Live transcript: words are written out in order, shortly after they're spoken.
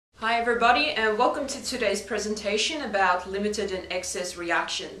Hi everybody, and welcome to today's presentation about limited and excess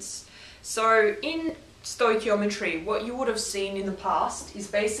reactions. So in stoichiometry, what you would have seen in the past is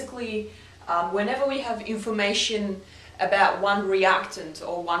basically whenever we have information about one reactant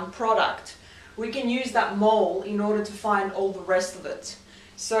or one product, we can use that mole in order to find all the rest of it.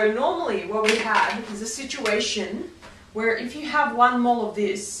 So normally what we have is a situation where if you have 1 mole of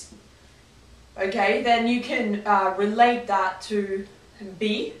this, okay, then you can relate that to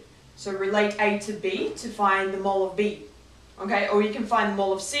B. So relate A to B to find the mole of B, okay? Or you can find the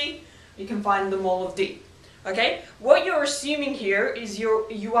mole of C, you can find the mole of D, okay? What you're assuming here is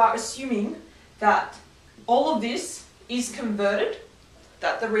you are assuming that all of this is converted,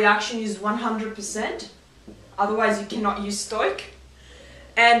 that the reaction is 100%, otherwise you cannot use stoich.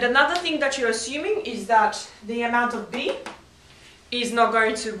 And another thing that you're assuming is that the amount of B is not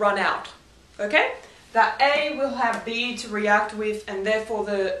going to run out, okay? That A will have B to react with, and therefore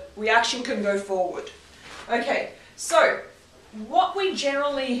the reaction can go forward. Okay, so what we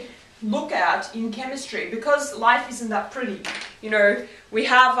generally look at in chemistry, because life isn't that pretty, you know, we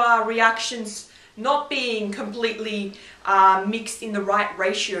have our reactions not being completely mixed in the right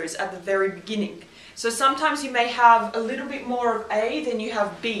ratios at the very beginning. So sometimes you may have a little bit more of A than you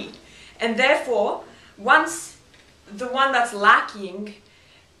have B, and therefore once the one that's lacking,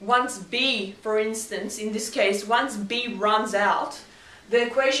 once B, for instance, in this case, once B runs out, the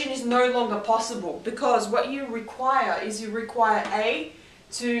equation is no longer possible, because what you require is you require A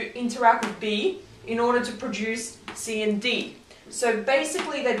to interact with B in order to produce C and D. So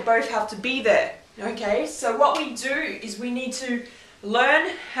basically they both have to be there, okay? So what we do is we need to learn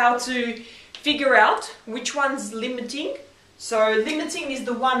how to figure out which one's limiting. So limiting is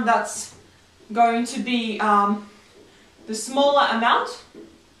the one that's going to be the smaller amount,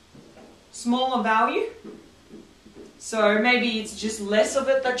 smaller value, so maybe it's just less of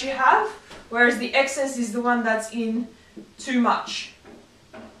it that you have, whereas the excess is the one that's in too much.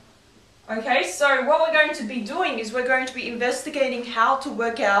 Okay, so what we're going to be doing is we're going to be investigating how to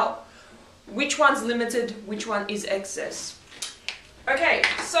work out which one's limited, which one is excess. Okay,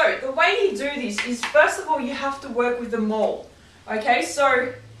 so the way you do this is, first of all, you have to work with the mole. Okay,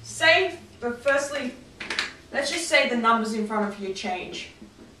 so say, but firstly, let's just say the numbers in front of you change.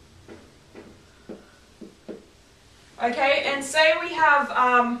 Okay, and say we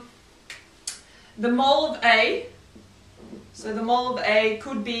have the mole of A. So the mole of A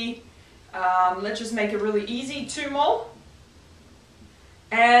could be, let's just make it really easy, 2 mole.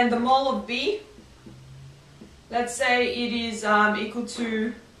 And the mole of B, let's say it is equal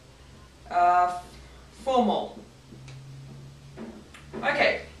to 4 mole.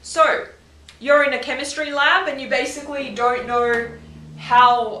 Okay, so you're in a chemistry lab and you basically don't know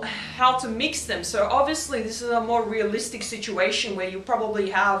how to mix them. So obviously this is a more realistic situation where you probably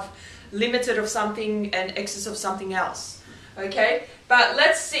have limited of something and excess of something else. Okay, but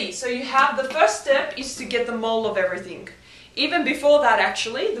let's see. So you have, the first step is to get the mole of everything. Even before that,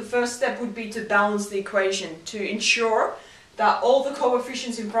 actually, the first step would be to balance the equation to ensure that all the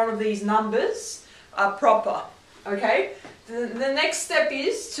coefficients in front of these numbers are proper. Okay, the next step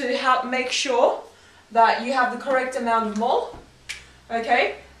is to make sure that you have the correct amount of mole.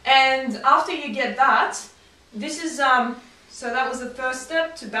 Okay, and after you get that, this is, so that was the first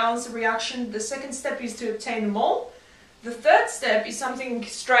step, to balance the reaction. The second step is to obtain the mole. The third step is something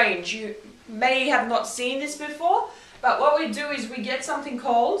strange. You may have not seen this before, but what we do is we get something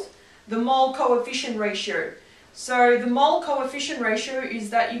called the mole coefficient ratio. So the mole coefficient ratio is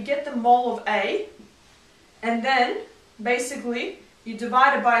that you get the mole of A, and then basically you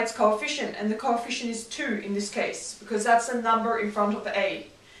divide it by its coefficient, and the coefficient is 2 in this case, because that's a number in front of A.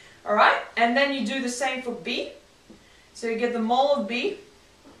 Alright, and then you do the same for B. So you get the mole of B,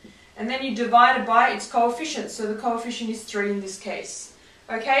 and then you divide it by its coefficient, so the coefficient is 3 in this case.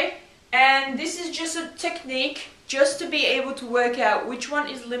 Okay, and this is just a technique just to be able to work out which one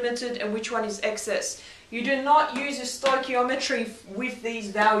is limited and which one is excess. You do not use a stoichiometry with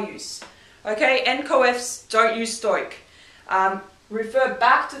these values. Okay, NCOFs don't use stoich. Refer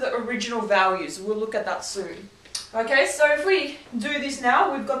back to the original values. We'll look at that soon. Okay, so if we do this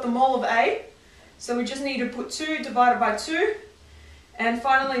now, we've got the mole of A. So we just need to put 2 divided by 2. And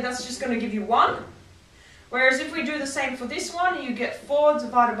finally, that's just going to give you 1. Whereas if we do the same for this one, you get 4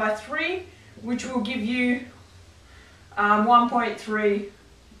 divided by 3, which will give you 1.333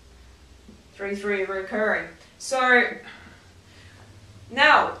 recurring. So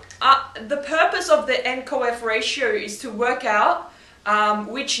now, the purpose of the NCOF ratio is to work out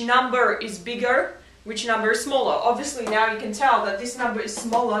which number is bigger, which number is smaller. Obviously now you can tell that this number is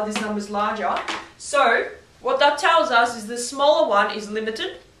smaller, this number is larger. So what that tells us is the smaller one is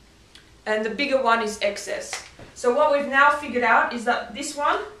limited and the bigger one is excess. So what we've now figured out is that this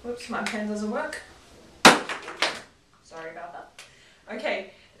one, whoops, my pen doesn't work. Sorry about that.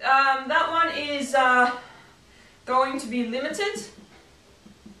 Okay, that one is going to be limited,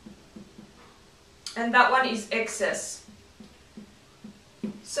 and that one is excess.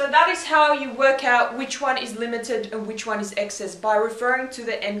 So that is how you work out which one is limited and which one is excess, by referring to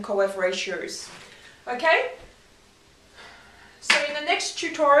the NCOEF ratios. Okay? So in the next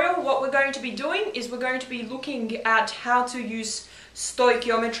tutorial, what we're going to be doing is we're going to be looking at how to use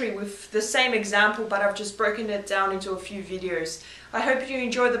stoichiometry with the same example, but I've just broken it down into a few videos. I hope you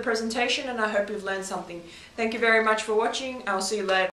enjoyed the presentation and I hope you've learned something. Thank you very much for watching. I'll see you later.